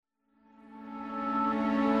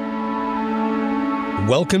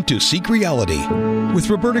Welcome to Seek Reality with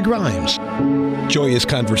Roberta Grimes. Joyous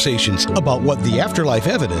conversations about what the afterlife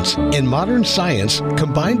evidence and modern science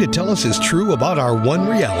combine to tell us is true about our one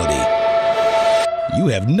reality. You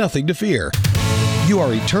have nothing to fear. You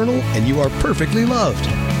are eternal and you are perfectly loved.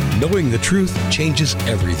 Knowing the truth changes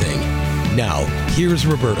everything. Now, here's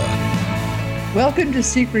Roberta. Welcome to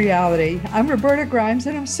Seek Reality. I'm Roberta Grimes,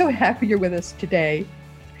 and I'm so happy you're with us today.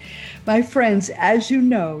 My friends, as you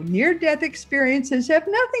know, near-death experiences have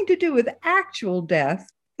nothing to do with actual death.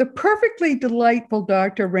 The perfectly delightful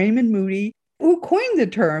Dr. Raymond Moody, who coined the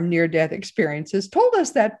term near-death experiences, told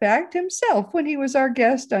us that fact himself when he was our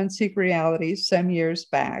guest on Seek Reality some years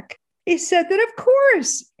back. He said that, of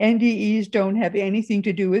course, NDEs don't have anything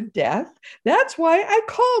to do with death. That's why I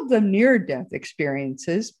called them near-death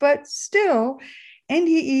experiences, but still,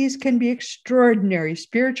 NDEs can be extraordinary,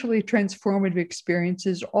 spiritually transformative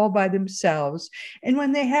experiences all by themselves. And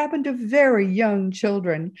when they happen to very young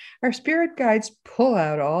children, our spirit guides pull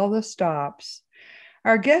out all the stops.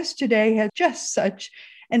 Our guest today had just such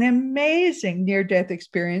an amazing near-death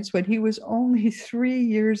experience when he was only 3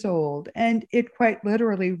 years old, and it quite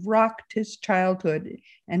literally rocked his childhood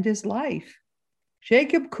and his life.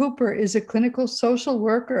 Jacob Cooper is a clinical social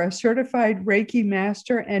worker, a certified Reiki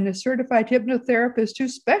master, and a certified hypnotherapist who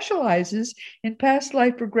specializes in past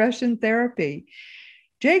life regression therapy.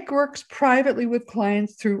 Jake works privately with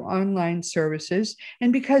clients through online services,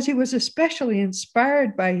 and because he was especially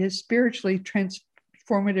inspired by his spiritually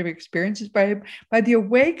transformative experiences, by the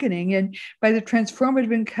awakening and by the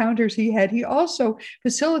transformative encounters he had, he also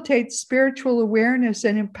facilitates spiritual awareness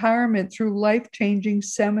and empowerment through life-changing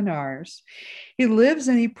seminars. He lives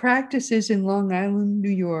and he practices in Long Island, New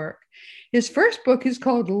York. His first book is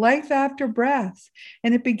called Life After Breath,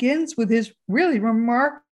 and it begins with his really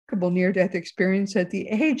remarkable near-death experience at the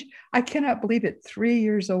age, I cannot believe it, 3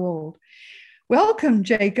 years old. Welcome,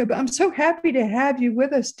 Jacob. I'm so happy to have you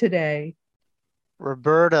with us today.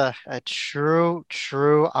 Roberta, a true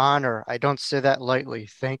honor. I don't say that lightly.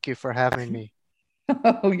 Thank you for having me.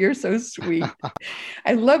 Oh, you're so sweet.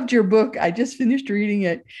 I loved your book. I just finished reading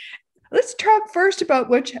it. Let's talk first about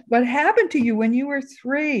what happened to you when you were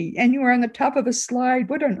 3 and you were on the top of a slide.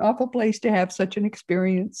 What an awful place to have such an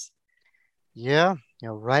experience. Yeah,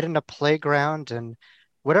 right in the playground, and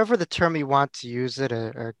whatever the term you want to use it,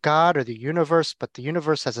 or God or the universe, but the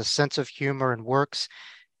universe has a sense of humor and works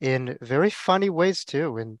in very funny ways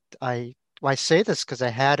too. And I say this because I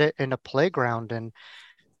had it in a playground, and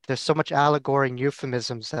there's so much allegory and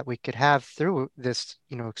euphemisms that we could have through this,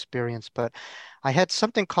 experience. But I had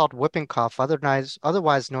something called whooping cough,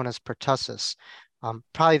 otherwise known as pertussis,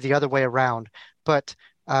 probably the other way around. But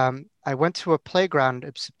I went to a playground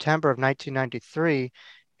in September of 1993,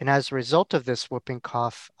 and as a result of this whooping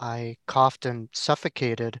cough, I coughed and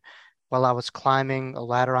suffocated while I was climbing a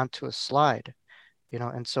ladder onto a slide.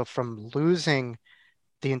 And so from losing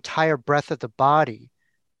the entire breath of the body,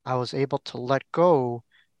 I was able to let go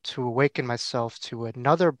to awaken myself to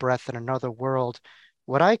another breath in another world,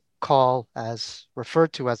 what I call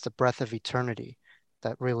referred to as the breath of eternity,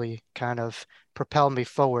 that really kind of propelled me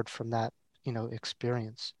forward from that,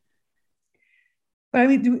 experience. But I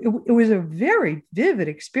mean, it was a very vivid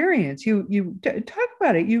experience. You talk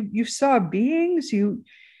about it. You saw beings. You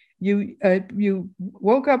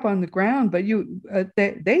woke up on the ground, but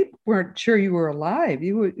they weren't sure you were alive.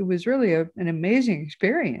 It was really an amazing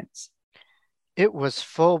experience. It was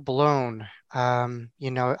full blown. I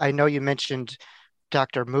know you mentioned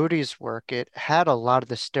Dr. Moody's work. It had a lot of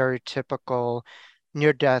the stereotypical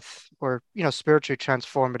near death or, spiritually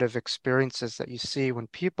transformative experiences that you see when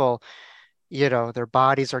people, their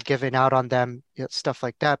bodies are giving out on them, stuff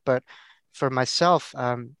like that. But for myself,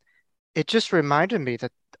 it just reminded me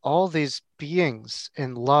that all these beings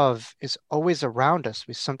in love is always around us.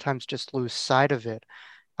 We sometimes just lose sight of it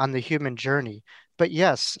on the human journey. But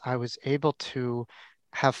yes, I was able to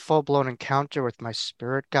have full-blown encounter with my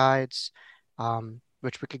spirit guides,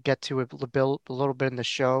 which we could get to a little bit in the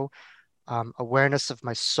show. Awareness of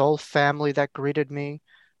my soul family that greeted me,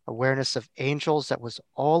 awareness of angels that was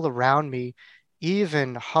all around me,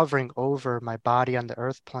 even hovering over my body on the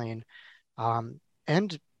earth plane,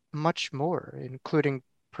 and much more, including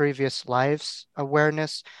previous lives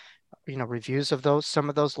awareness, reviews of some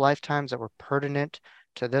of those lifetimes that were pertinent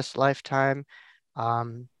to this lifetime,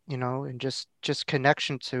 and just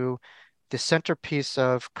connection to the centerpiece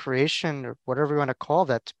of creation, or whatever you want to call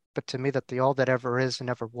that, but to me, that the all that ever is and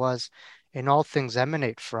ever was, and all things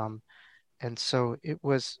emanate from. And so it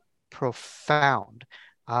was profound.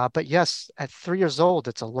 But yes, at 3 years old,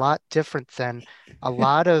 it's a lot different than a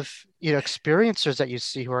lot of experiencers that you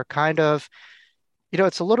see who are kind of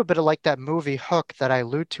It's a little bit of like that movie Hook that I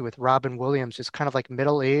allude to with Robin Williams, who's kind of like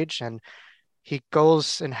middle age, and he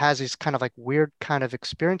goes and has these kind of like weird kind of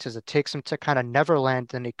experiences. It takes him to kind of Neverland,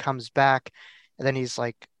 then he comes back, and then he's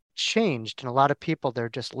like changed. And a lot of people, they're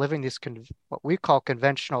just living these what we call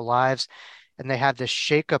conventional lives, and they have this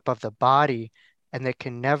shakeup of the body, and they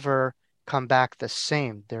can never come back the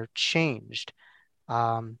same. They're changed.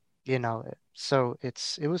 Um, so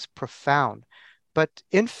it was profound. But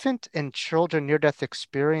infant and children near-death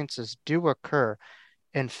experiences do occur.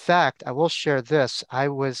 In fact, I will share this. I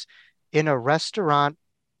was in a restaurant,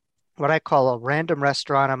 what I call a random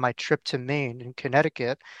restaurant on my trip to Maine in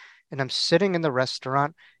Connecticut, and I'm sitting in the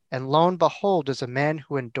restaurant, and lo and behold, is a man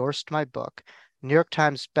who endorsed my book. New York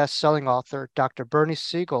Times best-selling author Dr. Bernie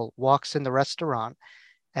Siegel walks in the restaurant,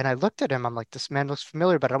 and I looked at him. I'm like, this man looks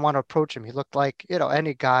familiar, but I don't want to approach him. He looked like,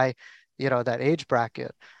 any guy, that age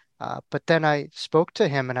bracket. But then I spoke to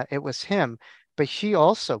him, and it was him. But he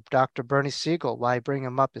also, Dr. Bernie Siegel, why I bring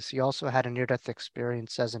him up is he also had a near-death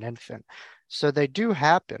experience as an infant. So they do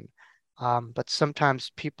happen. But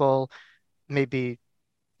sometimes people may be,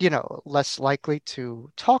 less likely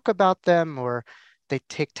to talk about them, or they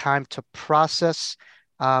take time to process,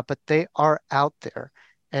 but they are out there.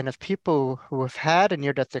 And if people who have had a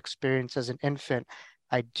near-death experience as an infant,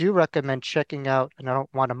 I do recommend checking out, and I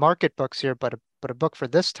don't want to market books here, but a book for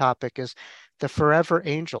this topic is The Forever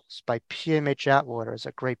Angels by PMH Atwater is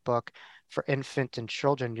a great book for infant and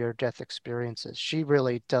children near-death experiences. She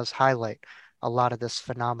really does highlight a lot of this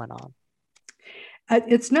phenomenon.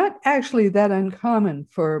 It's not actually that uncommon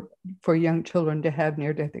for young children to have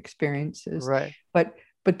near-death experiences, Right. but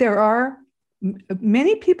there are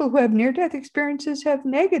many people who have near-death experiences have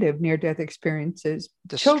negative near-death experiences.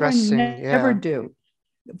 Children Distressing, never yeah. do.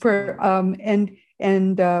 For and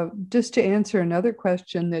just to answer another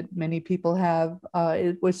question that many people have,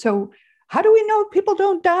 it was, so how do we know people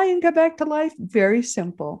don't die and come back to life? Very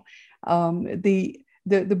simple.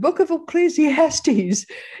 The book of Ecclesiastes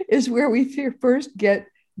is where we first get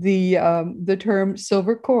the term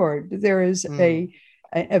silver cord. There is Mm.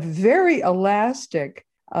 a very elastic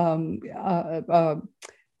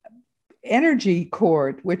energy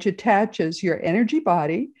cord which attaches your energy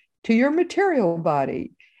body to your material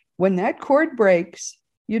body. When that cord breaks,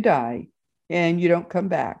 you die and you don't come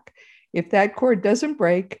back. If that cord doesn't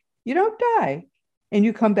break, you don't die and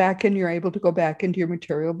you come back and you're able to go back into your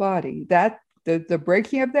material body. That the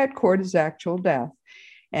breaking of that cord is actual death.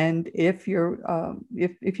 And if you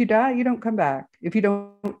die, you don't come back. If you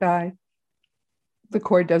don't die, the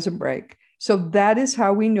cord doesn't break. So that is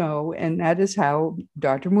how we know, and that is how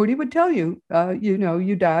Dr. Moody would tell you,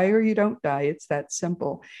 you die or you don't die. It's that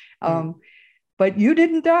simple. Mm. But you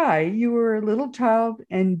didn't die. You were a little child,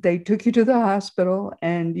 and they took you to the hospital,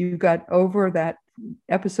 and you got over that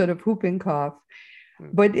episode of whooping cough. Mm.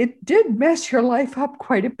 But it did mess your life up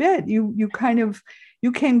quite a bit.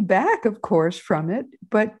 You came back, of course, from it,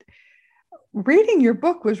 but reading your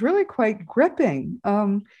book was really quite gripping.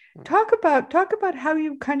 Talk about how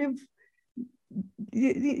you kind of,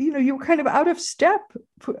 you were kind of out of step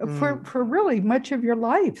for really much of your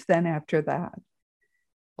life then after that.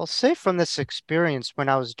 Well, say from this experience when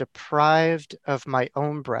I was deprived of my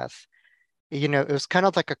own breath, it was kind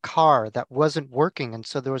of like a car that wasn't working. And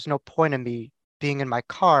so there was no point in me being in my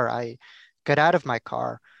car. I got out of my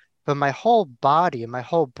car, but my whole body and my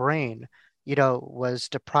whole brain, was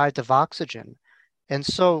deprived of oxygen. And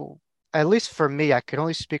so, at least for me, I can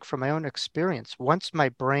only speak from my own experience. Once my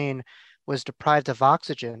brain was deprived of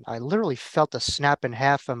oxygen, I literally felt a snap in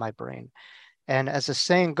half of my brain. And as the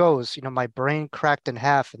saying goes, my brain cracked in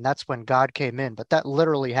half, and that's when God came in. But that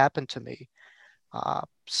literally happened to me.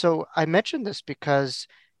 So I mentioned this because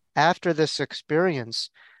after this experience,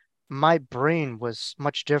 my brain was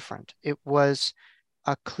much different. It was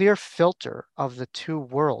a clear filter of the two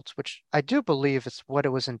worlds, which I do believe is what it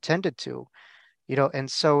was intended to, and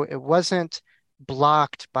so it wasn't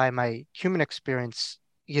blocked by my human experience,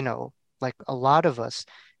 like a lot of us.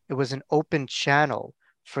 It was an open channel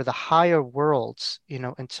for the higher worlds,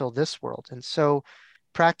 until this world. And so,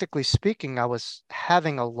 practically speaking, I was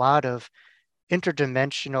having a lot of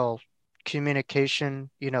interdimensional communication,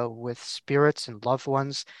 with spirits and loved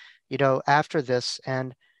ones, after this.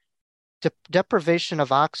 And deprivation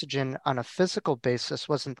of oxygen on a physical basis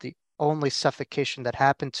wasn't the only suffocation that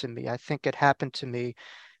happened to me. I think it happened to me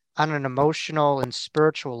on an emotional and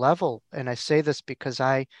spiritual level. And I say this because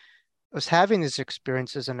I was having these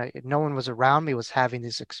experiences, and no one was around me was having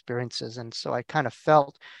these experiences. And so I kind of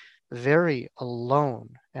felt very alone,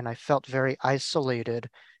 and I felt very isolated,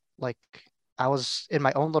 like I was in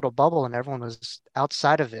my own little bubble and everyone was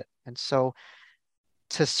outside of it. And so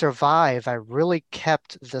to survive, I really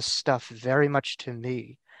kept this stuff very much to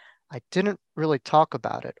me. I didn't really talk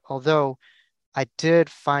about it, although I did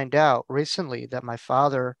find out recently that my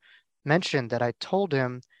father mentioned that I told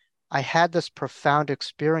him I had this profound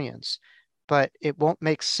experience, but it won't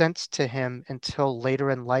make sense to him until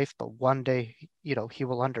later in life, but one day, he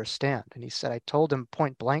will understand. And he said, I told him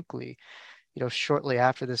point blankly, shortly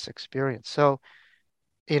after this experience. So,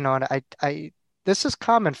 and this is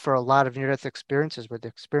common for a lot of near-death experiences where the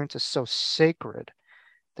experience is so sacred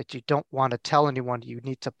that you don't want to tell anyone. You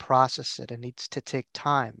need to process it. It needs to take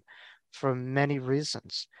time for many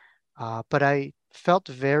reasons. But I felt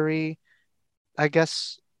very, I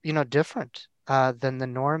guess, different than the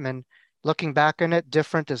norm. And looking back on it,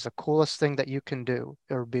 different is the coolest thing that you can do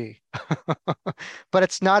or be. But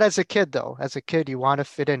it's not as a kid, though. As a kid, you want to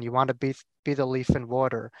fit in. You want to be the leaf in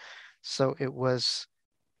water. So it was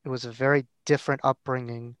a very different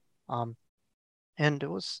upbringing. Um, and it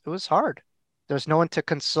was hard. There's no one to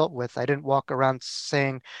consult with. I didn't walk around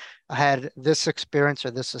saying I had this experience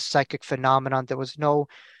or this is psychic phenomenon. There was no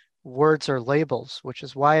words or labels, which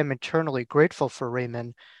is why I'm eternally grateful for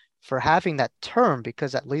Raymond for having that term,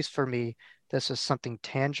 because at least for me, this is something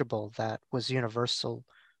tangible that was universal,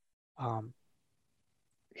 um,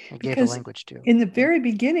 and gave a Because language to. in the Yeah. very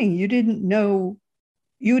beginning, you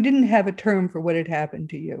didn't have a term for what had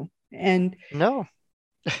happened to you. No.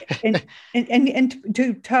 And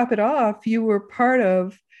to top it off, you were part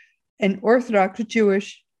of an Orthodox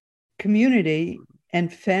Jewish community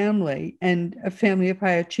and family, and a family of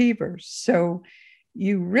high achievers. So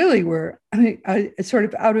you really were sort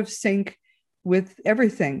of out of sync with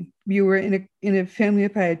everything. You were in a family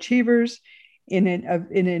of high achievers, in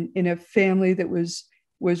a family that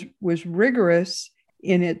was rigorous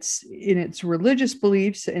in its religious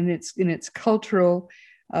beliefs and its cultural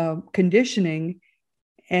conditioning.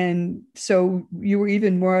 And so you were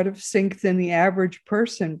even more out of sync than the average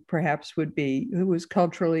person perhaps would be, who was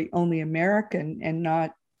culturally only American and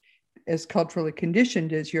not as culturally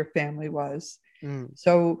conditioned as your family was. Mm.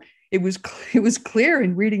 So it was clear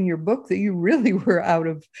in reading your book that you really were out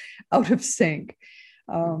of sync.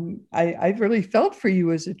 I really felt for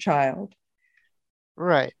you as a child.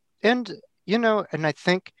 Right. And, and I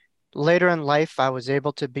think later in life, I was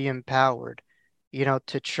able to be empowered,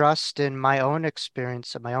 to trust in my own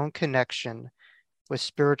experience and my own connection with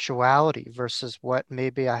spirituality versus what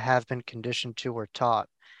maybe I have been conditioned to or taught.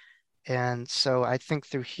 And so I think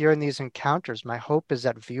through hearing these encounters, my hope is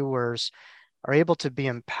that viewers are able to be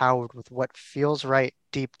empowered with what feels right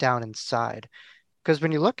deep down inside. Because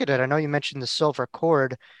when you look at it, I know you mentioned the silver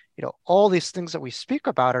cord, all these things that we speak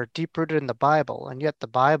about are deep rooted in the Bible. And yet the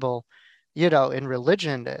Bible, in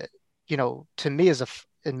religion, to me is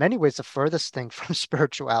in many ways the furthest thing from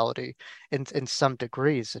spirituality in some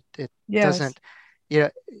degrees. It Yes. doesn't, yeah,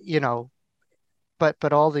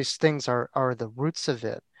 but all these things are the roots of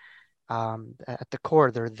it. At the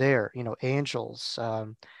core, they're there, angels,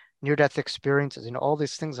 near-death experiences, all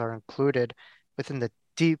these things are included within the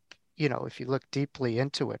deep, if you look deeply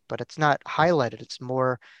into it, but it's not highlighted. It's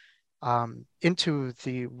more into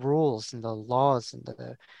the rules and the laws and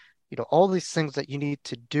all these things that you need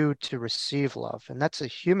to do to receive love. And that's a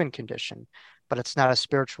human condition, but it's not a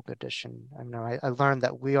spiritual condition. I learned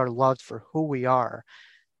that we are loved for who we are,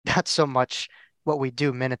 not so much what we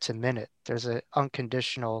do minute to minute. There's an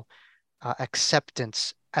unconditional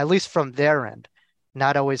acceptance, at least from their end,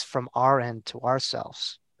 not always from our end to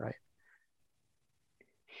ourselves, right?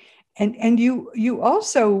 And you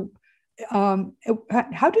also,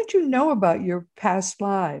 how did you know about your past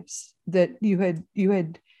lives, that you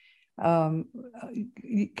had um,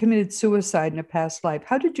 committed suicide in a past life?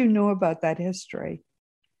 How did you know about that history?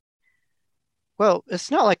 Well, it's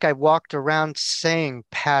not like I walked around saying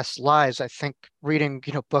past lives. I think reading,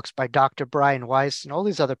 books by Dr. Brian Weiss and all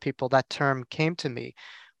these other people, that term came to me.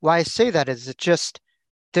 Why I say that is it just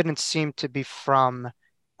didn't seem to be from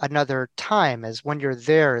another time, as when you're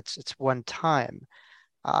there, it's one time.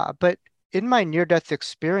 But in my near-death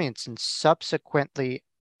experience and subsequently,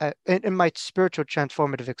 in my spiritual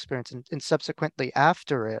transformative experience and subsequently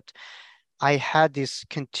after it, I had these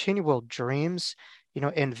continual dreams,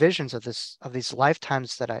 and visions of these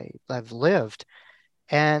lifetimes that I've lived.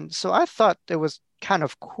 And so I thought it was kind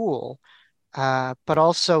of cool, but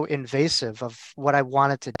also invasive of what I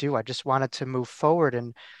wanted to do. I just wanted to move forward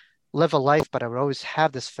and live a life, but I would always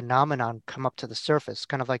have this phenomenon come up to the surface,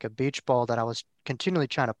 kind of like a beach ball that I was continually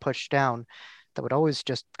trying to push down, that would always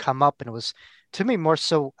just come up. And it was, to me, more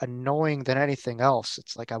so annoying than anything else.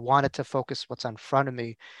 It's like I wanted to focus what's in front of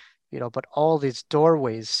me, but all these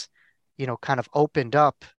doorways, kind of opened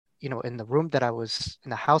up, in the room that I was,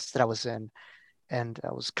 in the house that I was in. and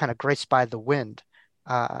I was kind of graced by the wind.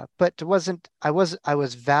 But it wasn't, I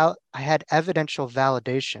had evidential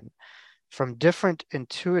validation from different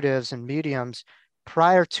intuitives and mediums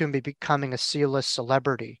prior to me becoming a C-list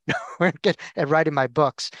celebrity and writing my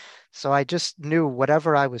books. So I just knew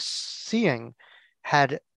whatever I was seeing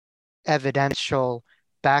had evidential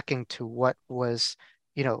backing to what was,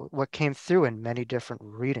 what came through in many different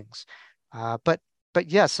readings. But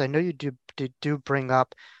yes, I know you do bring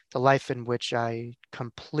up the life in which I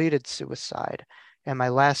completed suicide in my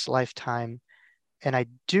last lifetime, and I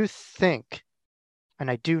do think,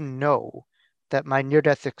 and I do know that my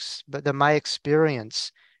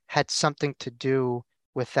experience had something to do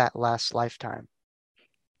with that last lifetime.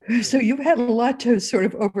 So you've had a lot to sort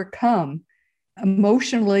of overcome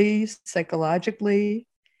emotionally, psychologically,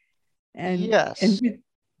 Yes. and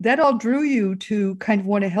that all drew you to kind of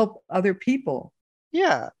want to help other people.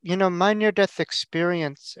 Yeah. My near-death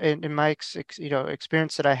experience and in my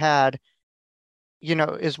experience that I had,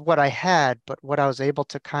 is what I had, but what I was able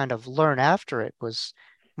to kind of learn after it was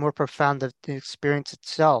more profound than the experience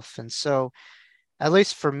itself. And so, at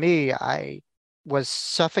least for me, I was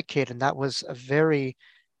suffocated. And that was a very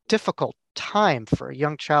difficult time for a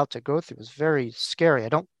young child to go through. It was very scary.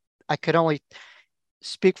 I could only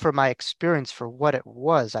speak for my experience for what it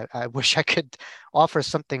was. I wish I could offer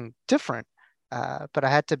something different, but I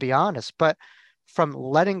had to be honest. But from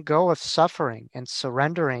letting go of suffering and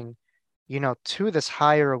surrendering, to this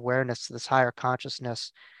higher awareness, to this higher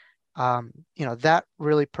consciousness, that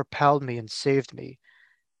really propelled me and saved me.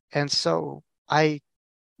 And so I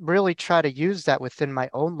really try to use that within my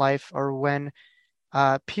own life or when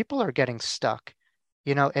people are getting stuck.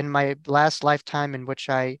 In my last lifetime in which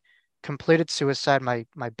I completed suicide,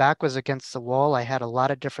 my back was against the wall. I had a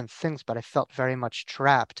lot of different things, but I felt very much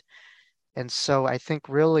trapped. And so I think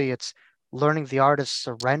really it's learning the art of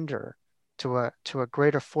surrender to a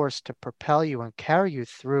greater force to propel you and carry you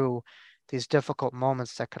through these difficult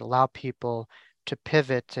moments that could allow people to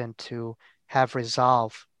pivot and to have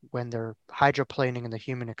resolve when they're hydroplaning in the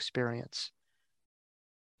human experience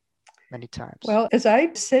many times. Well, as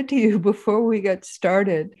I said to you before we got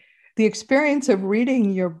started, the experience of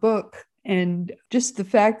reading your book and just the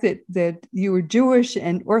fact that you were Jewish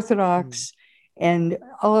and Orthodox and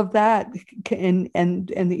all of that, and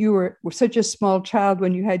that you were such a small child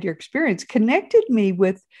when you had your experience, connected me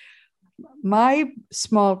with my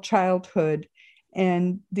small childhood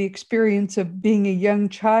and the experience of being a young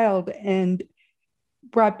child, and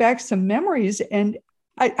brought back some memories. And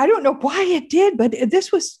I don't know why it did, but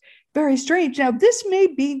this was very strange. Now, this may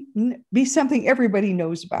be something everybody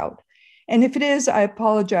knows about. And if it is, I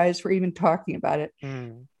apologize for even talking about it.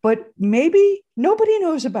 But maybe nobody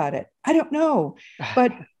knows about it. I don't know.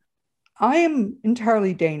 But I am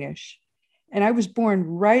entirely Danish. And I was born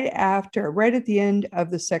right at the end of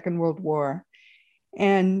the Second World War.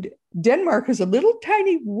 And Denmark is a little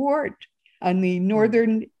tiny wart on the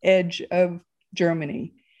northern edge of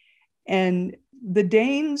Germany. And the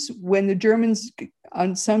Danes, when the Germans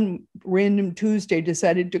on some random Tuesday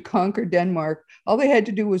decided to conquer Denmark, all they had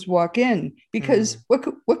to do was walk in, because what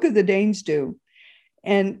could the Danes do?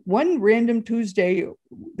 And one random Tuesday,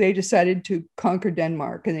 they decided to conquer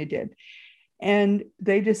Denmark, and they did. And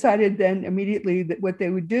they decided then immediately that what they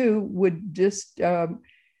would do would just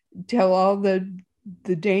tell all the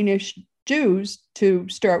Danish Jews to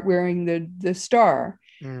start wearing the star,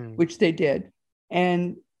 which they did.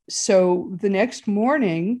 And so the next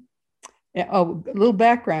morning, a little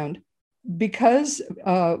background, because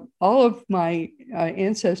all of my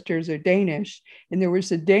ancestors are Danish, and there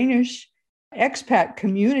was a Danish expat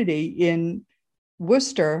community in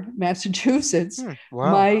Worcester, Massachusetts.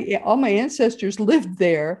 Wow. All my ancestors lived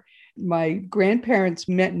there. My grandparents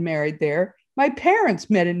met and married there. My parents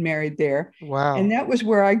met and married there. Wow. And that was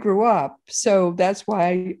where I grew up. So that's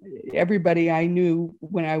why everybody I knew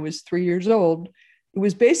when I was 3 years old, it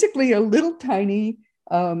was basically a little tiny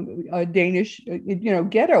a Danish,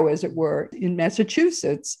 ghetto, as it were, in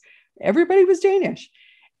Massachusetts. Everybody was Danish.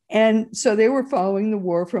 And so they were following the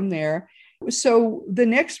war from there. So the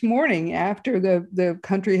next morning, after the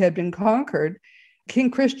country had been conquered,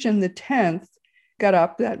 King Christian X got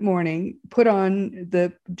up that morning, put on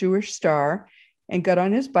the Jewish star, and got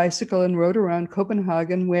on his bicycle and rode around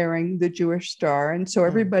Copenhagen wearing the Jewish star. And so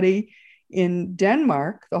everybody in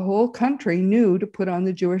Denmark, the whole country, knew to put on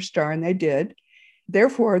the Jewish star, and they did.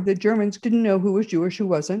 Therefore, the Germans didn't know who was Jewish, who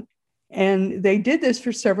wasn't. And they did this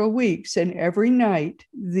for several weeks. And every night,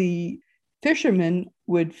 the fishermen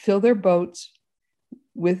would fill their boats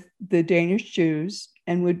with the Danish Jews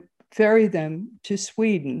and would ferry them to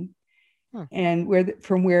Sweden, and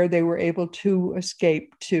from where they were able to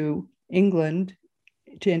escape to England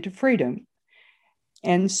into freedom.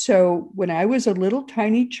 And so when I was a little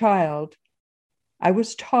tiny child, I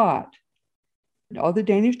was taught all the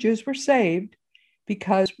Danish Jews were saved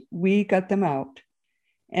because we got them out.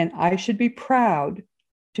 And I should be proud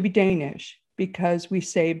to be Danish because we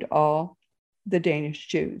saved all the Danish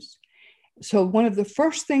Jews. So one of the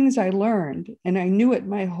first things I learned, and I knew it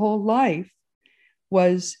my whole life,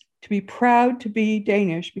 was to be proud to be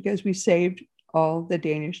Danish because we saved all the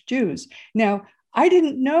Danish Jews. Now, I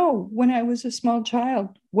didn't know when I was a small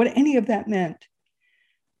child what any of that meant.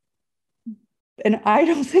 And I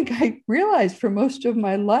don't think I realized for most of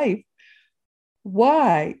my life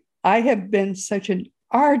why I have been such an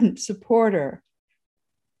ardent supporter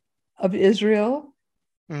of Israel,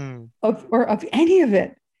 or of any of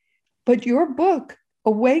it. But your book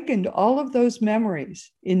awakened all of those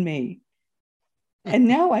memories in me. And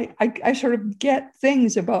now I sort of get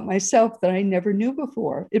things about myself that I never knew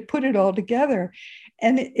before. It put it all together.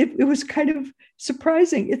 And it was kind of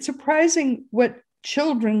surprising. It's surprising what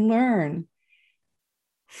children learn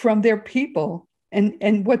from their people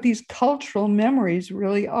and what these cultural memories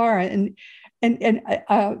really are. And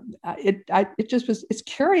it just was, it's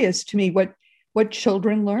curious to me what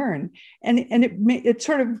children learn. And it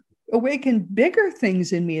sort of awakened bigger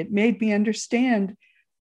things in me. It made me understand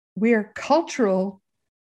where cultural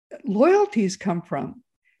loyalties come from,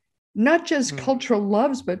 not just cultural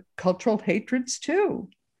loves, but cultural hatreds too.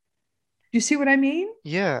 Do you see what I mean?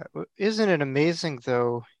 Yeah. Isn't it amazing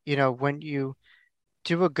though, when you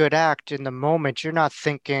do a good act in the moment, you're not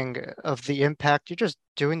thinking of the impact. You're just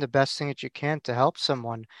doing the best thing that you can to help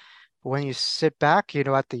someone. But when you sit back,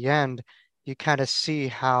 at the end, you kind of see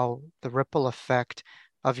how the ripple effect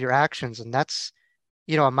of your actions. And that's,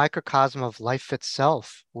 a microcosm of life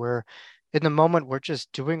itself, where in the moment, we're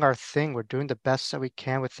just doing our thing. We're doing the best that we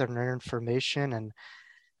can with our information and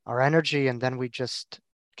our energy. And then we just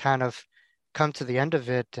kind of come to the end of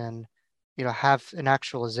it and, have an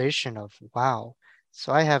actualization of, wow.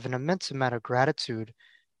 So I have an immense amount of gratitude,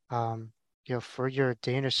 for your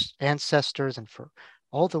Danish ancestors and for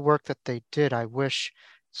all the work that they did. I wish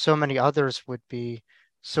so many others would be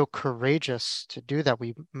so courageous to do that.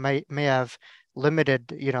 We may have limited,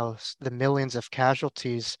 the millions of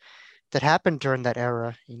casualties that happened during that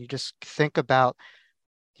era. And you just think about,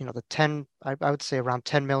 I would say around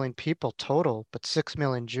 10 million people total, but 6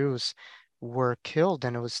 million Jews were killed.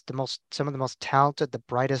 And it was some of the most talented, the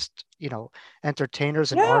brightest,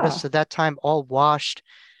 entertainers and Yeah. artists at that time, all washed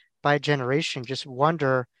by a generation. Just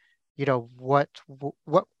wonder, what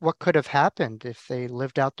could have happened if they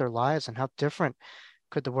lived out their lives, and how different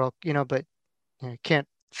could the world, but you can't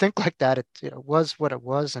think like that. It was what it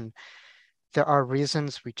was. And there are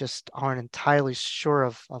reasons we just aren't entirely sure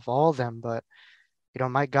of all of them. But,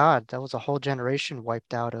 my God, that was a whole generation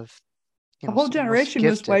wiped out of, A whole some of the most generation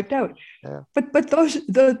was gifted. wiped out. Yeah. But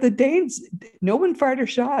the Danes, no one fired a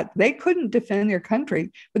shot. They couldn't defend their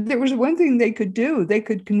country. But there was one thing they could do. They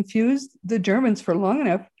could confuse the Germans for long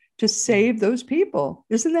enough to save those people.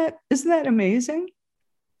 Isn't that amazing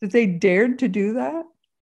that they dared to do that?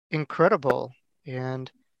 Incredible.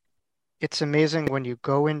 And it's amazing when you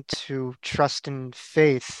go into trust and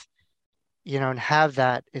faith, and have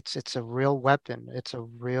that, it's a real weapon. It's a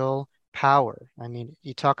real power. I mean,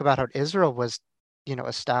 you talk about how Israel was,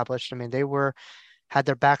 established. I mean, had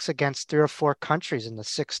their backs against 3 or 4 countries in the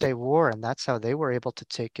Six-Day War, and that's how they were able to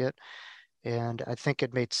take it. And I think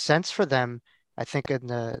it made sense for them, I think in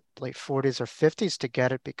the late 40s or 50s, to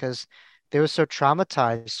get it because they were so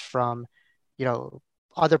traumatized from, you know,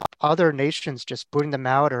 other nations just booting them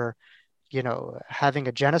out, or, having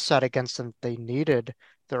a genocide against them. They needed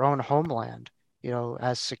their own homeland,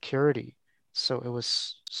 as security. So it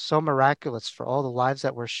was so miraculous for all the lives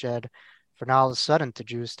that were shed, for now all of a sudden the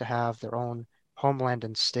Jews to have their own homeland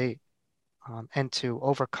and state, and to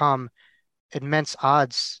overcome immense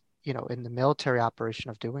odds, in the military operation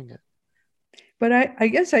of doing it. But I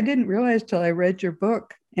guess I didn't realize till I read your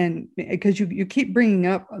book, and because you keep bringing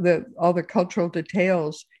up all the cultural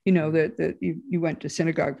details, that you went to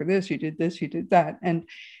synagogue for this, you did this, you did that, and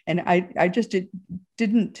I just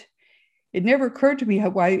didn't. It never occurred to me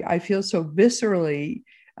why I feel so viscerally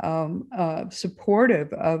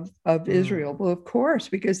supportive of Israel. Well, of course,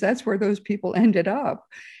 because that's where those people ended up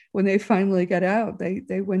when they finally got out.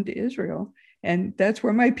 They went to Israel. And that's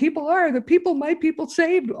where my people are. My people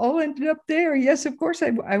saved, all ended up there. Yes, of course,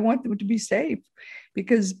 I want them to be safe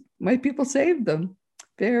because my people saved them.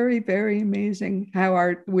 Very, very amazing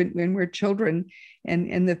how when we're children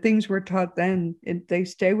and the things we're taught then, they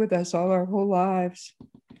stay with us all our whole lives.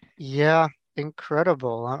 Yeah,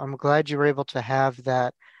 incredible. I'm glad you were able to have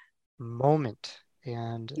that moment,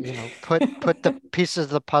 and, put the pieces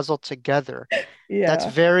of the puzzle together. That's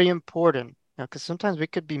Yeah. very important, because sometimes we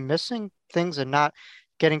could be missing things and not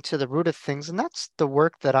getting to the root of things. And that's the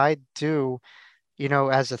work that I do,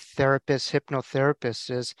 as a therapist,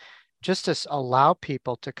 hypnotherapist, is just to allow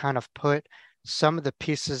people to kind of put some of the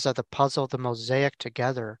pieces of the puzzle, the mosaic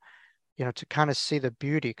together, to kind of see the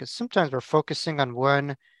beauty. Because sometimes we're focusing on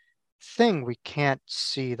one thing, we can't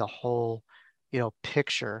see the whole,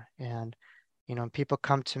 picture. And, people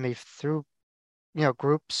come to me through,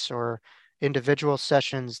 groups or individual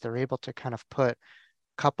sessions, they're able to kind of put a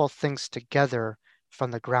couple things together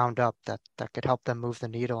from the ground up that could help them move the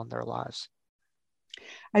needle in their lives.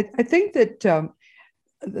 I think that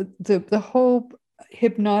the whole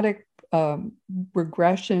hypnotic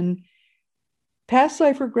regression, past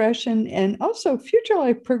life regression, and also future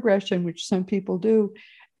life progression, which some people do,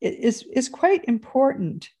 is quite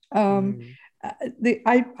important. Mm.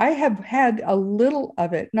 I have had a little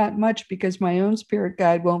of it, not much, because my own spirit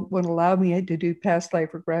guide won't allow me to do past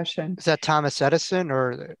life regression. Is that Thomas Edison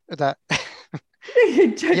or that?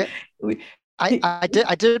 Yeah,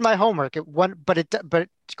 I did my homework. But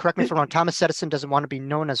correct me if I'm wrong. Thomas Edison doesn't want to be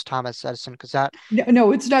known as Thomas Edison because that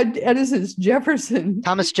No, it's not Edison, it's Jefferson.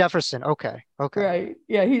 Thomas Jefferson. Okay, okay, Right.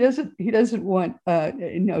 Yeah, he doesn't want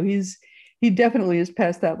no, he definitely is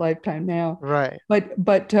past that lifetime now. right.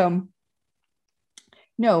 But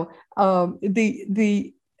no,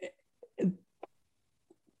 the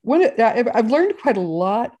I've learned quite a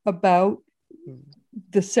lot about Mm.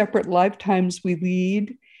 the separate lifetimes we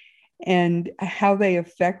lead and how they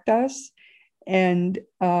affect us, and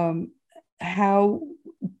how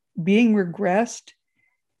being regressed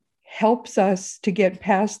helps us to get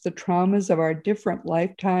past the traumas of our different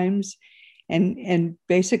lifetimes and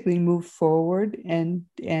basically move forward. And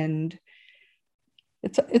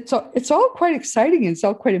it's all quite exciting, and it's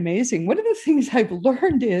all quite amazing. One of the things I've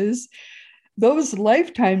learned is those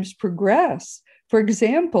lifetimes progress. For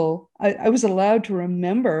example, I was allowed to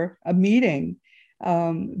remember a meeting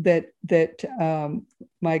that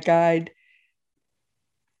my guide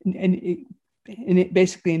and it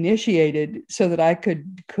basically initiated so that I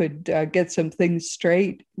could get some things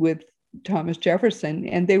straight with Thomas Jefferson.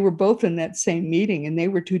 And they were both in that same meeting, and they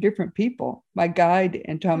were two different people. My guide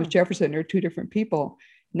and Thomas Jefferson are two different people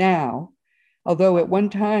now, although at one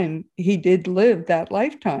time he did live that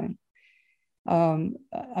lifetime.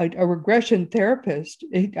 A regression therapist,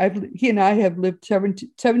 he and I have lived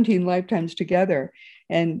 17 lifetimes together.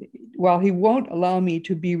 And while he won't allow me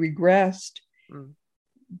to be regressed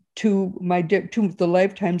to the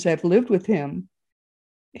lifetimes I've lived with him,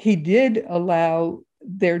 he did allow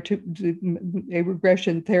a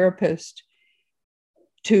regression therapist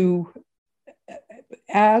to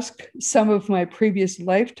ask some of my previous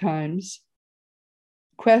lifetimes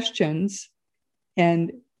questions,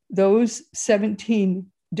 and those 17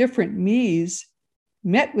 different me's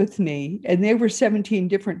met with me, and they were 17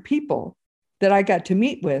 different people that I got to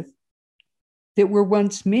meet with that were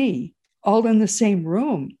once me, all in the same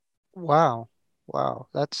room. Wow. Wow.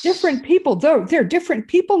 That's different people, though. They're different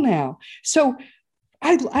people now. So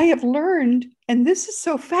I have learned, and this is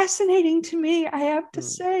so fascinating to me, I have to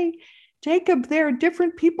say, Jacob, they're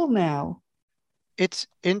different people now. It's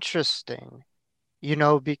interesting,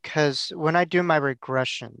 because when I do my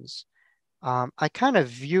regressions, I kind of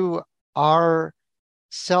view our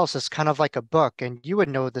cells as kind of like a book, and you would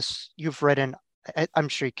know this. You've read in, I'm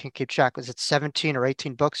sure you can keep track. Was it 17 or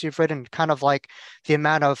 18 books you've written? Kind of like the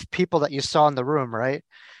amount of people that you saw in the room, right?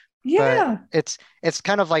 But Yeah. it's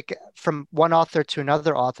kind of like from one author to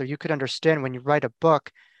another author. You could understand when you write a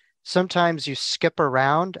book, sometimes you skip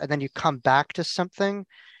around and then you come back to something.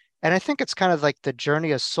 And I think it's kind of like the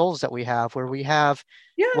journey of souls that we have, where we have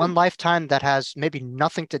Yeah. one lifetime that has maybe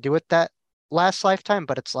nothing to do with that last lifetime,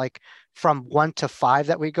 but it's like from 1 to 5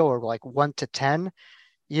 that we go, or like 1 to 10,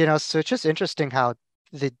 so it's just interesting how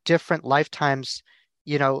the different lifetimes,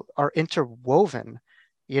 are interwoven,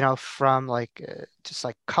 from like just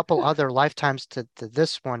like couple other lifetimes to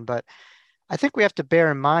this one. But I think we have to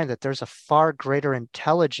bear in mind that there's a far greater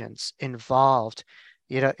intelligence involved,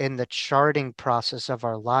 in the charting process of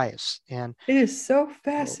our lives. And, It is so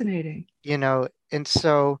fascinating. and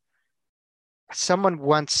so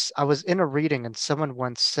I was in a reading and someone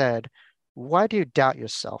once said, why do you doubt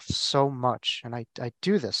yourself so much? And I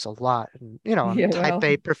do this a lot. And, I'm Yeah, type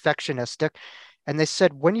well, A perfectionistic. And they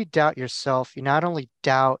said, when you doubt yourself, you not only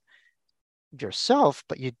doubt yourself,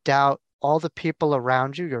 but you doubt all the people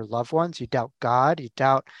around you, your loved ones, you doubt God, you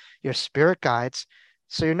doubt your spirit guides.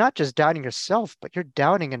 So you're not just doubting yourself, but you're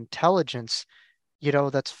doubting intelligence,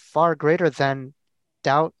 that's far greater than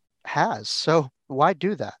doubt has. So why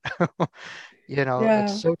do that?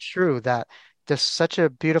 It's Yeah. so true that there's such a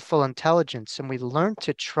beautiful intelligence, and we learn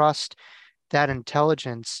to trust that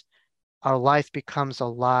intelligence, our life becomes a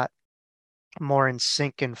lot more in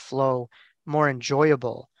sync and flow, more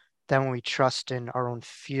enjoyable than when we trust in our own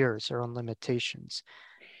fears, our own limitations.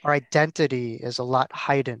 Our identity is a lot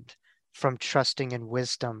heightened from trusting in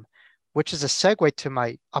wisdom, which is a segue to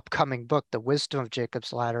my upcoming book, The Wisdom of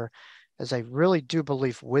Jacob's Ladder, as I really do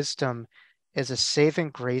believe wisdom is a saving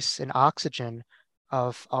grace and oxygen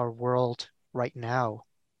of our world right now.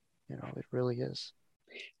 It really is.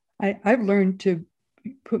 I've learned to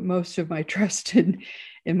put most of my trust in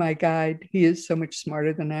my guide. He is so much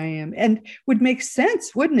smarter than I am, and would make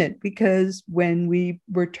sense, wouldn't it? Because when we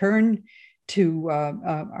return to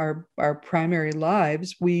our primary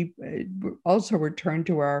lives, we also return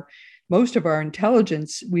to our most of our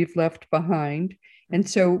intelligence we've left behind. And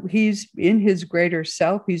so he's in his greater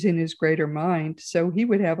self, he's in his greater mind. So he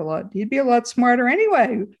would have a lot, he'd be a lot smarter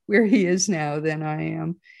anyway, where he is now than I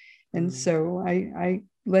am. And Mm. so I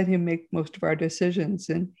let him make most of our decisions,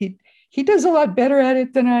 and he does a lot better at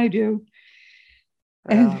it than I do.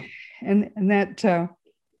 And Yeah. and that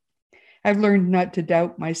I've learned not to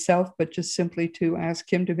doubt myself, but just simply to ask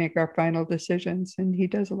him to make our final decisions, and he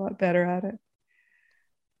does a lot better at it.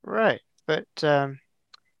 Right. But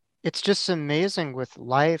it's just amazing with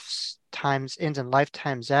life's times ins and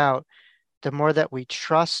lifetimes out. The more that we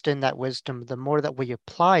trust in that wisdom, the more that we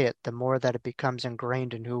apply it, the more that it becomes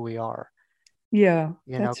ingrained in who we are. Yeah,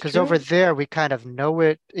 that's Because over true. there we kind of know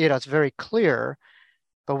it, it's very clear.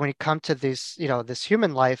 But when you come to this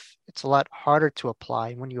human life, it's a lot harder to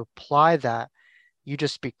apply. When you apply that, you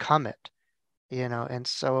just become it, And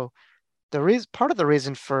so part of the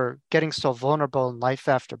reason for getting so vulnerable in Life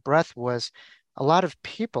After Breath was a lot of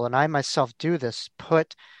people, and I myself do this,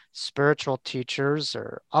 put spiritual teachers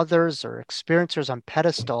or others or experiencers on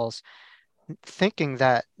pedestals, thinking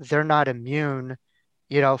that they're not immune,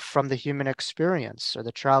 from the human experience or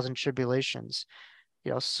the trials and tribulations.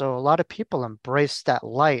 So a lot of people embrace that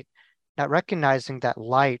light, not recognizing that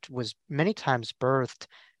light was many times birthed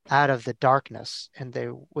out of the darkness, and they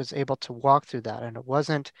was able to walk through that. And it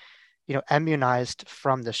wasn't, immunized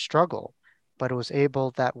from the struggle, but it was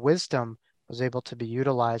able, that wisdom was able to be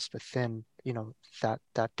utilized within,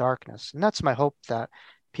 that darkness. And that's my hope, that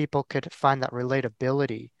people could find that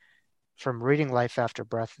relatability from reading Life After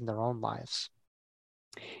Breath in their own lives.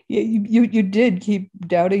 Yeah, you did keep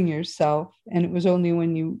doubting yourself, and it was only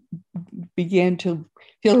when you began to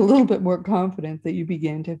feel a little bit more confident that you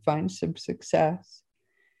began to find some success.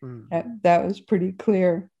 Mm. That was pretty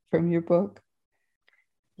clear from your book.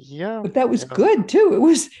 Yeah. But that was Yeah. good too.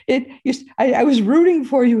 I was rooting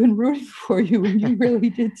for you and rooting for you, and you really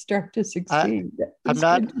did start to I, succeed. That I'm was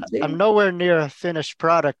not, good to I'm see. nowhere near a finished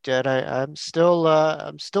product yet. I'm still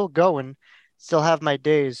going, still have my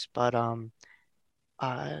days, but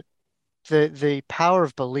uh, the power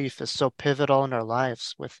of belief is so pivotal in our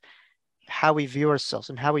lives with how we view ourselves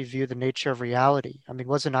and how we view the nature of reality. I mean,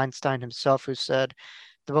 wasn't Einstein himself who said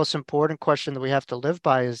the most important question that we have to live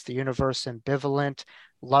by is the universe ambivalent,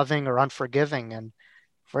 loving, or unforgiving? And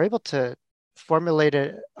if we're able to formulate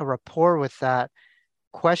a rapport with that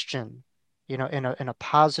question, in a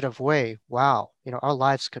positive way, wow, our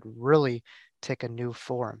lives could really take a new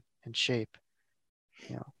form and shape,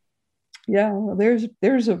 you know. Yeah, well,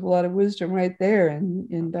 there's a lot of wisdom right there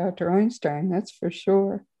in Dr. Einstein, that's for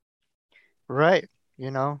sure. Right.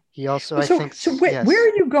 He also, I So think, so where yes,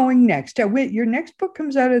 are you going next? Wait, your next book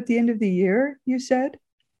comes out at the end of the year, you said?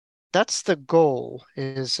 that's the goal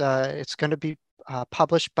is it's going to be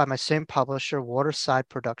published by my same publisher, Waterside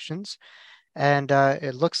Productions. And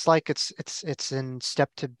it looks like it's in step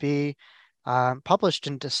to be published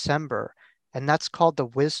in December, and that's called The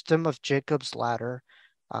Wisdom of Jacob's Ladder.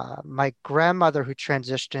 My grandmother, who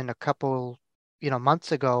transitioned a couple,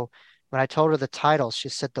 months ago, when I told her the title, she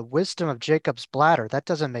said, "The Wisdom of Jacob's Bladder. That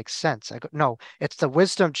doesn't make sense." I go, "No, it's The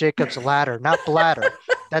Wisdom of Jacob's Ladder, not bladder.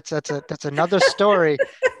 That's another story.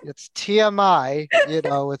 It's TMI,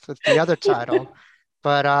 with the other title."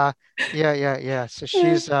 But yeah, yeah, yeah. So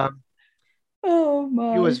Oh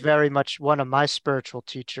she was my. very much one of my spiritual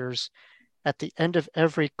teachers. At the end of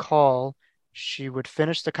every call, she would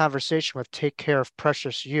finish the conversation with "Take care of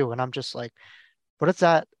precious you." And I'm just like, what is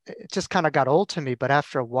that? It just kind of got old to me. But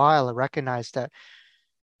after a while, I recognized that,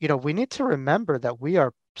 we need to remember that we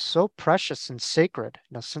are so precious and sacred.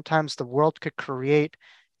 Sometimes the world could create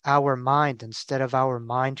our mind instead of our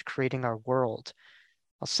mind creating our world.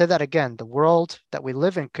 I'll say that again. The world that we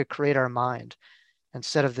live in could create our mind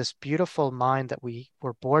instead of this beautiful mind that we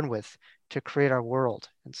were born with to create our world.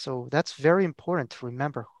 And so that's very important to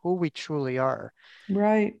remember who we truly are.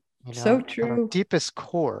 Right. So at our true. deepest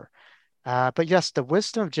core. But yes, the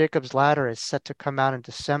Wisdom of Jacob's Ladder is set to come out in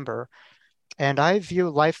December, and I view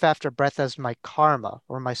life after breath as my karma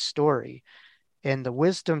or my story, and the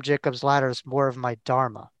Wisdom Jacob's Ladder is more of my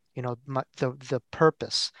dharma, the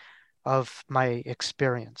purpose of my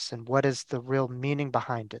experience and what is the real meaning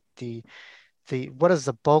behind it, the what is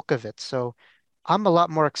the bulk of it. So I'm a lot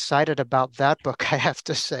more excited about that book, I have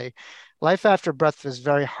to say. Life After Breath was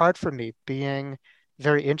very hard for me, being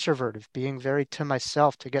very introverted, being very to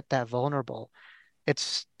myself to get that vulnerable.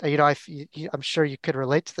 It's, I'm sure you could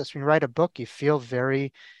relate to this. When you write a book, you feel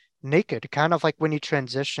very naked, kind of like when you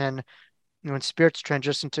transition, when spirits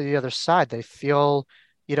transition to the other side, they feel,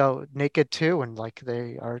 naked too, and like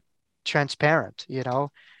they are transparent.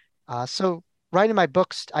 So writing my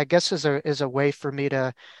books, I guess, is a way for me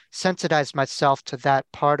to sensitize myself to that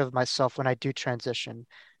part of myself when I do transition.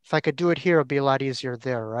 If I could do it here, it'd be a lot easier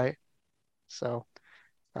there, right? So,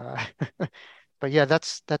 uh, but yeah,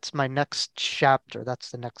 that's my next chapter.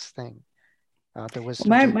 That's the next thing. The Well,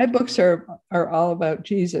 wisdom my Jacobs. books are all about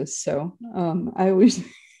Jesus, so I always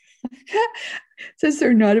since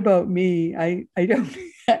they're not about me, I don't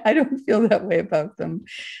I don't feel that way about them.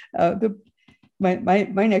 The my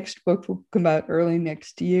next book will come out early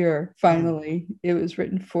next year. Mm. Finally, it was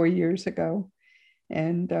written 4 years ago,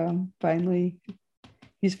 and finally,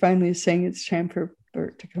 he's finally saying it's time for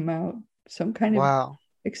it to come out. So I'm kind of Wow.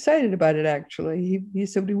 excited about it. Actually, he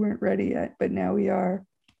said we weren't ready yet, but now we are.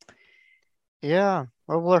 Yeah.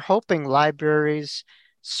 Well, we're hoping libraries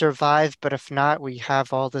survive, but if not, we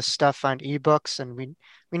have all this stuff on ebooks, and we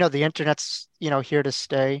know the internet's, here to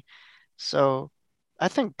stay. So I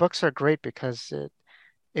think books are great because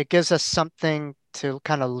it gives us something to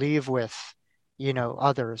kind of leave with,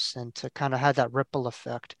 others, and to kind of have that ripple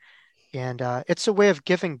effect. And it's a way of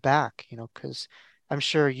giving back, because I'm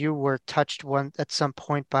sure you were touched one at some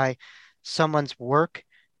point by someone's work.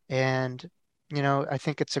 And, I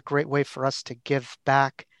think it's a great way for us to give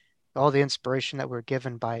back all the inspiration that we're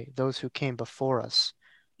given by those who came before us.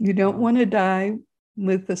 You don't Um, want to die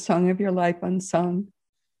with the song of your life unsung.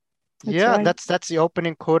 That's yeah, right. that's the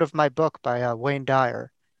opening quote of my book by Wayne Dyer.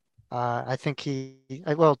 I think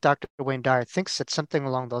well, Dr. Wayne Dyer thinks it's something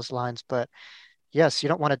along those lines, but yes, you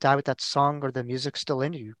don't want to die with that song or the music still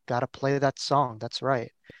in you. You got to play that song. That's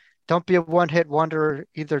right. Don't be a one-hit wonder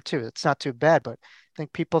either, too. It's not too bad, but I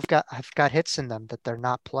think people have got hits in them that they're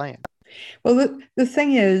not playing. Well, the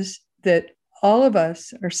thing is that all of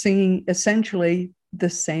us are singing essentially the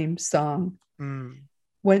same song. Mm,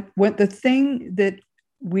 What the thing that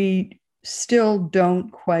we still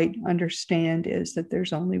don't quite understand is that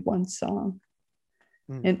there's only one song,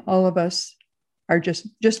 mm. and all of us are just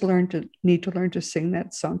need to learn to sing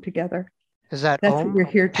that song together. Is that That's what Om? we're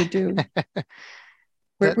here to do.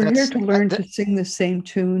 We're here That's to learn to sing the same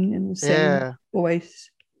tune in the same yeah.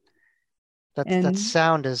 voice. That And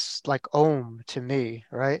sound is like Om to me,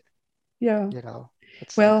 right? yeah, You know,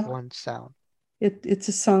 it's like well, one sound. it's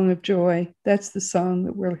a song of joy. That's the song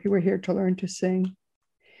that we're here to learn to sing.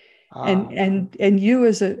 And Ah, you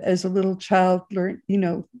as a little child learned,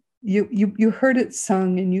 you heard it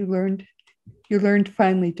sung and you learned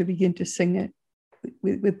finally to begin to sing it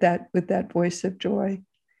with that voice of joy.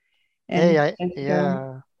 hey, And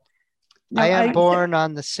yeah. I no, am born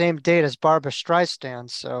on the same date as Barbara Streisand,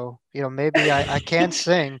 so maybe I can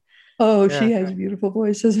sing. oh, she Yeah. has a beautiful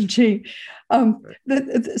voice, doesn't she?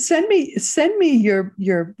 Send me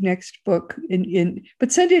your next book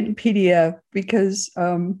but send it in PDF because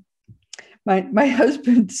my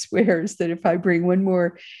husband swears that if I bring one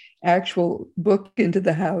more actual book into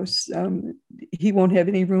the house, he won't have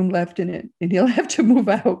any room left in it, and he'll have to move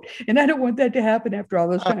out. And I don't want that to happen after all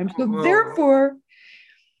those times. So Oh, therefore,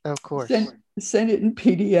 of send course. send it in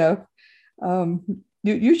PDF.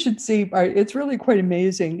 You should see. It's really quite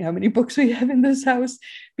amazing how many books we have in this house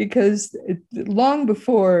because long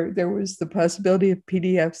before there was the possibility of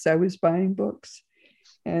PDFs, I was buying books,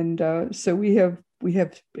 and so we have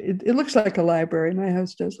it looks like a library. My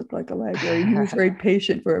house does look like a library. He was very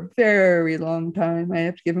patient for a very long time. I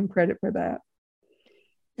have to give him credit for that.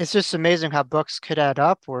 It's just amazing how books could add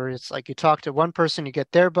up, where it's like you talk to one person, you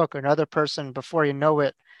get their book, or another person, before you know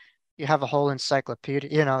it, you have a whole encyclopedia.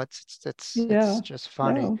 It's Yeah. just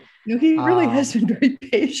funny. No, no, he really has Um, been very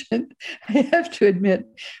patient. I have to admit,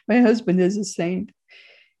 my husband is a saint.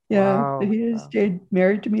 Yeah, wow. he has stayed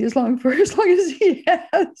married to me as long for as long as he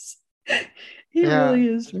has. He Yeah. really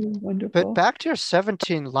is really But wonderful. back to your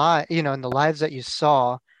 17 in the lives that you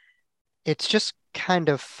saw, it's just kind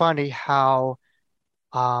of funny how,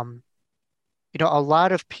 um, a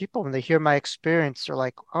lot of people, when they hear my experience, are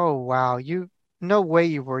like, oh, wow, no way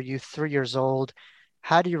you were 3 years old.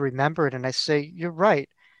 how do you remember it? And I say, you're right.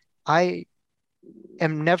 I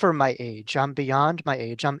am never my age. I'm beyond my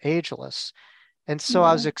age. I'm ageless. And so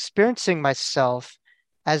I was Yeah. experiencing myself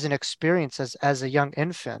as an experience as a young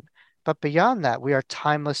infant. But beyond that, we are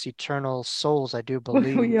timeless, eternal souls, I do We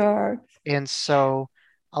believe. are. And so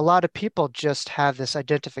a lot of people just have this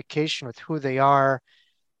identification with who they are,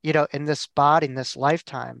 in this body, in this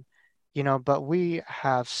lifetime, but we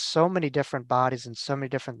have so many different bodies and so many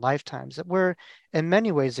different lifetimes that we're in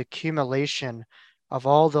many ways accumulation of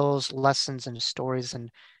all those lessons and stories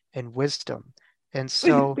and wisdom. And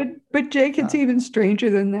so, But Jake, it's uh, even stranger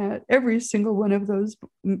than that. Every single one of those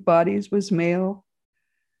bodies was male.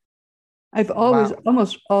 I've always, wow,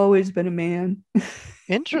 almost always been a man.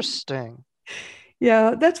 interesting.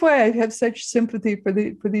 Yeah, that's why I have such sympathy for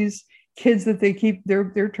these kids that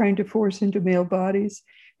they're trying to force into male bodies.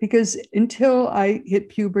 Because until I hit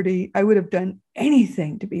puberty, I would have done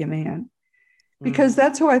anything to be a man. Because Mm.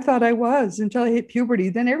 that's who I thought I was until I hit puberty.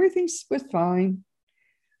 Then everything was fine.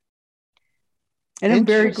 And Interest,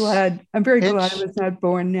 I'm very glad I int was not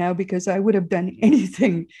born now because I would have done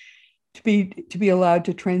anything to be allowed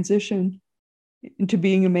to transition into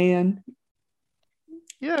being a man.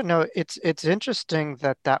 Yeah, no, it's interesting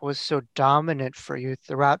that that was so dominant for you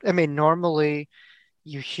throughout. I mean, normally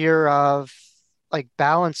you hear of like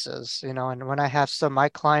balances, and when I have some, my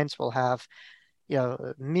clients will have,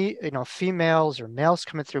 females or males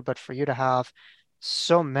coming through, but for you to have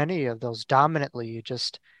so many of those dominantly, you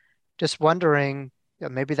just wondering,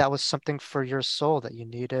 maybe that was something for your soul that you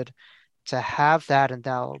needed to have that and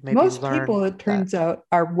now maybe Most learn people, it that. turns out,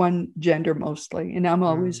 are one gender mostly, and I'm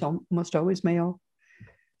always Mm, almost always male.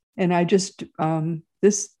 And I just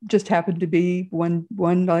this just happened to be one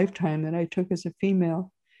lifetime that I took as a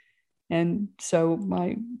female, and so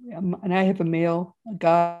my and I have a male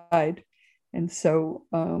guide, and so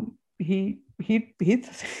he he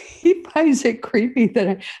finds it creepy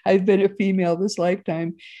that I've been a female this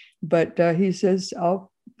lifetime, but he says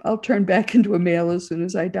I'll turn back into a male as soon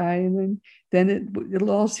as I die, and then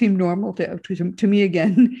it'll all seem normal to me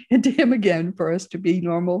again and to him again for us to be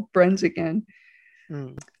normal friends again.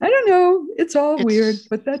 mm. I don't know. It's all weird, It's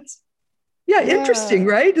but that's yeah, interesting,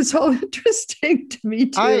 yeah. right? It's all interesting to me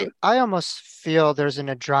I too. I almost feel there's an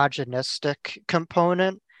androgynistic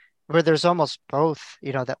component where there's almost both,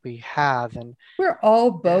 that we have, and We're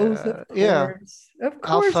all both, yeah, of course,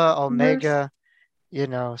 alpha, of course. omega,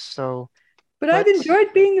 so, But I've but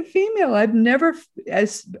enjoyed being a female. I've never,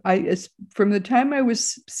 as from the time I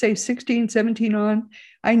was say 16, 17 on,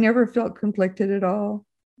 I never felt conflicted at all.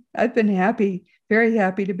 I've been happy, very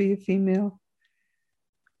happy to be a female.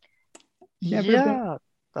 Never been. yeah,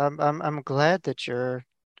 I'm glad that you're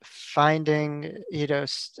finding,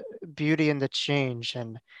 beauty in the change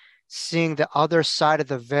and seeing the other side of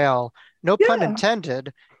the veil. No pun Yeah,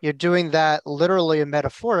 intended. You're doing that literally and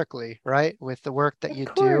metaphorically, right? With the work that of you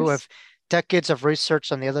do course. of decades of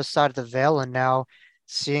research on the other side of the veil and now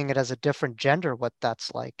seeing it as a different gender, what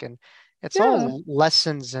that's like. And it's Yeah. all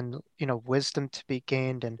lessons and, wisdom to be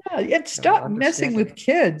gained and, Yeah, it stop messing understanding. with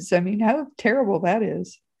kids. I mean, how terrible that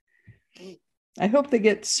is. I hope they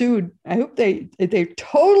get sued. I hope they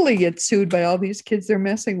totally get sued by all these kids they're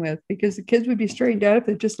messing with because the kids would be straightened out if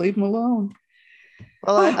they just leave them alone.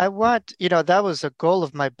 Well, I Oh, want, that was a goal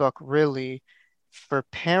of my book, really, for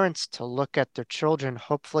parents to look at their children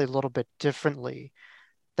hopefully a little bit differently,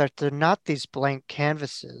 that they're not these blank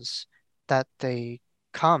canvases, that that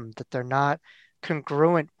they're not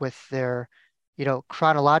congruent with their,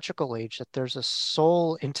 chronological age, that there's a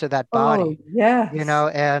soul into that oh body, yes.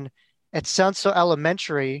 and it sounds so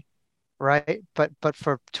elementary, right? But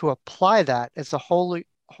for to apply that as a wholly,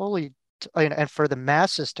 and for the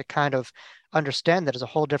masses to kind of understand that as a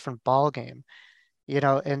whole different ball game,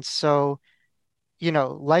 and so,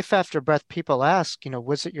 life after breath, people ask,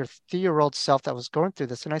 was it your 3-year-old self that was going through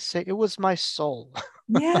this? And I say, it was my soul.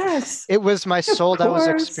 Yes, It was my of soul that was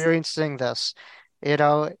course. experiencing this, you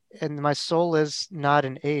know, and my soul is not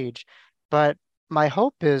an age. But my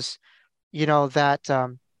hope is, that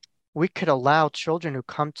we could allow children who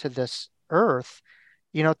come to this earth,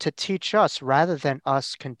 to teach us rather than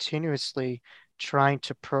us continuously trying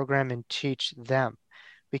to program and teach them.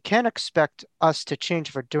 We can't expect us to change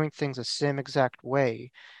if we're doing things the same exact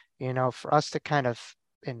way. For us to kind of,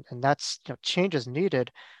 and that's, change is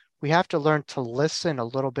needed. We have to learn to listen a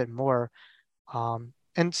little bit more.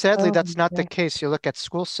 And sadly, Oh that's not the yeah. case. You look at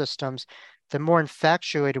school systems, they're more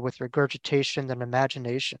infatuated with regurgitation than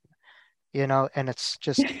imagination, and it's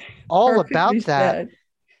just all about Perfectly that, said.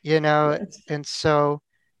 you know, Yes. and so,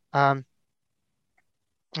 um,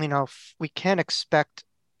 we can't expect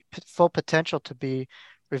full potential to be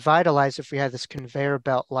revitalized if we had this conveyor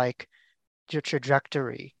belt like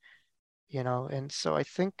trajectory, and so I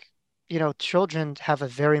think, children have a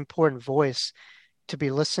very important voice to be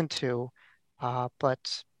listened to,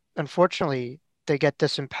 but unfortunately, they get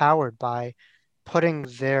disempowered by putting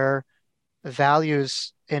their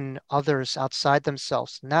values in others outside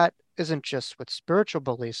themselves. And that isn't just with spiritual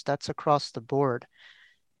beliefs, that's across the board.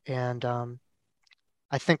 And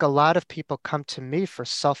I think a lot of people come to me for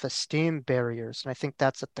self-esteem barriers. And I think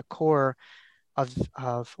that's at the core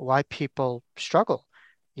of why people struggle.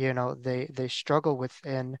 They struggle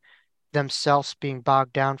within themselves, being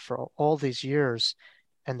bogged down for all these years,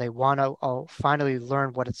 and they want to finally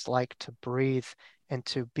learn what it's like to breathe and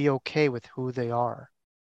to be okay with who they are.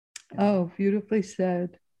 Oh, beautifully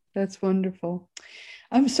said. That's wonderful.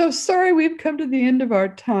 I'm so sorry we've come to the end of our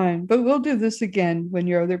time, but we'll do this again when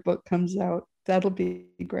your other book comes out. That'll be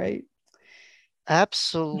great.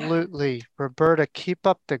 Absolutely. Roberta, keep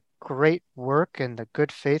up the great work and the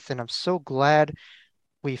good faith. And I'm so glad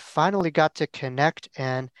we finally got to connect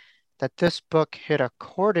and that this book hit a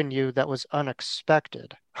chord in you that was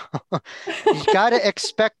unexpected. You got to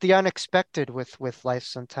expect the unexpected with life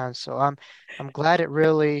sometimes. So I'm glad it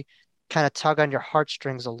really kind of tug on your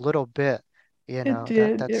heartstrings a little bit. It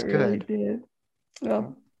did. That's It really good. did.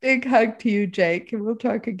 Well, big hug to you, Jake, and we'll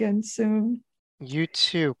talk again soon. You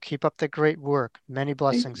too. Keep up the great work. Many Thank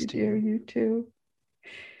blessings you, to dear. you. You too.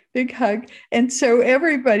 Big hug. And so,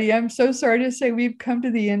 everybody, I'm so sorry to say we've come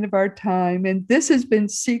to the end of our time. And this has been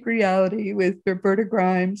Seek Reality with Roberta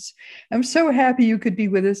Grimes. I'm so happy you could be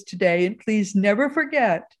with us today. And please never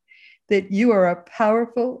forget that you are a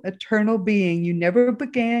powerful, eternal being. You never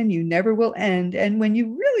began, you never will end. And when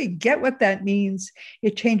you really get what that means,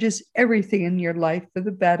 it changes everything in your life for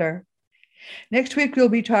the better. Next week, we'll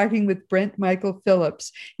be talking with Brent Michael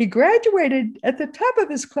Phillips. He graduated at the top of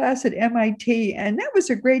his class at MIT, and that was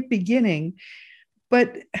a great beginning.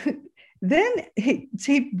 But then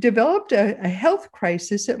he developed a health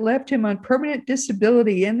crisis that left him on permanent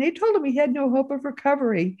disability, and they told him he had no hope of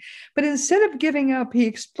recovery. But instead of giving up, he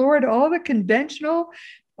explored all the conventional,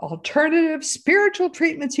 alternative spiritual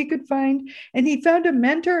treatments he could find, and he found a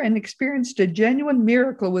mentor and experienced a genuine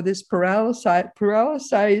miracle with his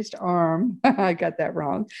paralyzed arm. I got that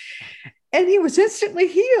wrong. And he was instantly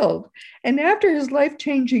healed. And after his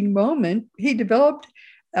life-changing moment, he developed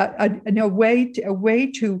a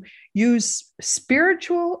way to use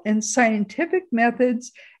spiritual and scientific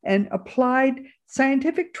methods and applied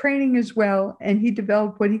scientific training as well. And he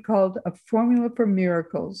developed what he called a formula for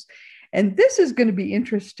miracles. And this is going to be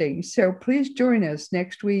interesting. So please join us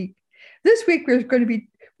next week. This week,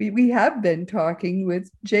 we have been talking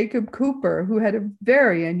with Jacob Cooper, who had a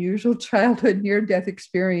very unusual childhood near-death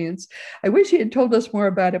experience. I wish he had told us more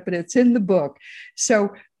about it, but it's in the book.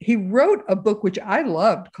 So he wrote a book which I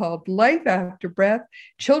loved called Life After Breath.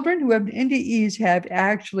 Children who have NDEs have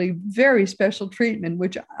actually very special treatment,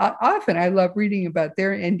 which often I love reading about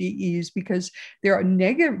their NDEs because they're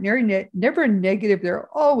never negative. They're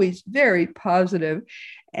always very positive.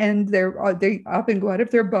 And they often go out of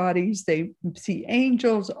their bodies. They see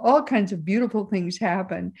angels, all kinds of beautiful things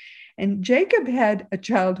happen. And Jacob had a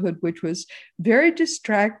childhood which was very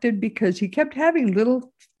distracted because he kept having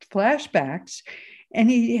little flashbacks. And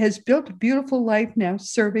he has built a beautiful life now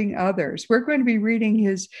serving others. We're going to be reading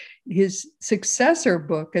his successor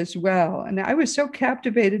book as well. And I was so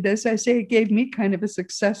captivated, as I say, it gave me kind of a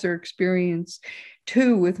successor experience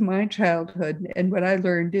too with my childhood and what I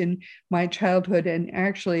learned in my childhood, and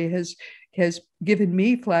actually has given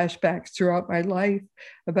me flashbacks throughout my life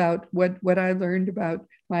about what I learned about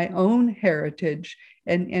my own heritage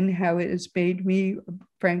and how it has made me,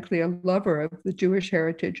 frankly, a lover of the Jewish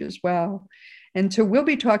heritage as well. And so we'll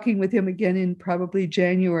be talking with him again in probably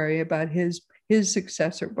January about his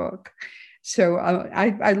successor book. So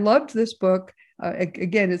I loved this book.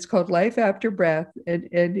 Again, it's called Life After Breath, and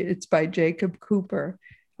it's by Jacob Cooper.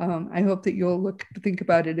 I hope that you'll think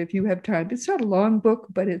about it if you have time. It's not a long book,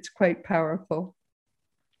 but it's quite powerful.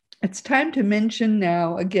 It's time to mention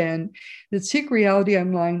now again that Seek Reality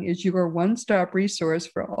Online is your one-stop resource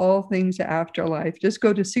for all things afterlife. Just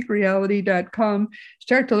go to seekreality.com,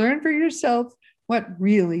 start to learn for yourself what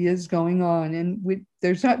really is going on. And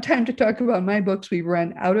there's not time to talk about my books. We've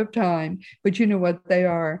run out of time, but you know what they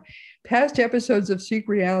are. Past episodes of Seek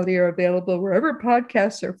Reality are available wherever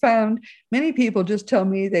podcasts are found. Many people just tell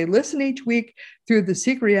me they listen each week through the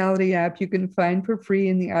Seek Reality app you can find for free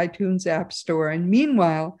in the iTunes App Store. And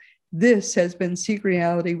meanwhile, this has been Seek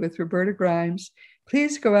Reality with Roberta Grimes.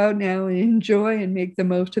 Please go out now and enjoy and make the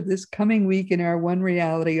most of this coming week in our one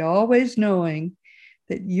reality, always knowing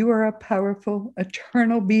that you are a powerful,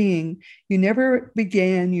 eternal being. You never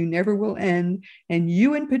began, you never will end, and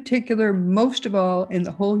you in particular, most of all in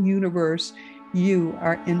the whole universe, you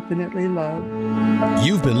are infinitely loved.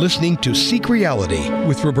 You've been listening to Seek Reality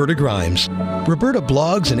with Roberta Grimes. Roberta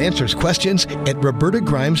blogs and answers questions at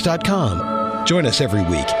robertagrimes.com. Join us every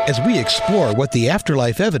week as we explore what the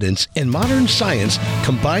afterlife evidence and modern science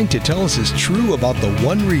combine to tell us is true about the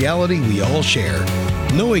one reality we all share.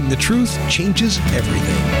 Knowing the truth changes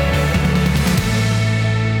everything.